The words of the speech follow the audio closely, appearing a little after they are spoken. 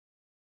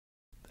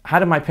how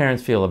did my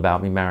parents feel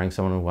about me marrying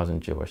someone who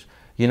wasn't Jewish?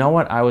 You know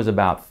what? I was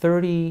about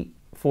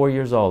 34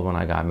 years old when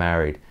I got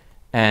married,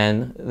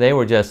 and they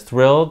were just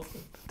thrilled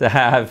to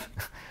have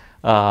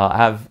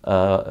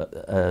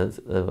a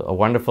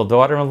wonderful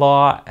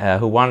daughter-in-law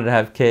who wanted to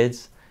have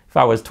kids. If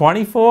I was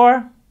 24,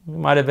 it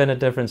might have been a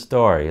different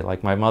story.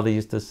 Like my mother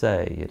used to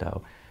say, you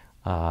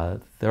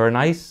know, they're a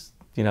nice,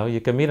 you know, you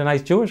can meet a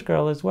nice Jewish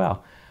girl as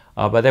well.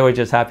 But they were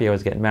just happy I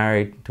was getting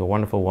married to a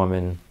wonderful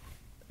woman,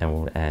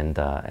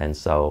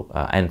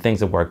 and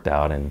things have worked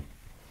out, and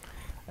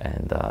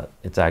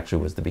it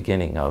actually was the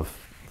beginning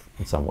of,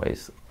 in some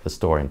ways, the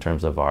story in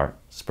terms of our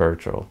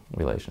spiritual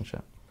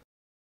relationship.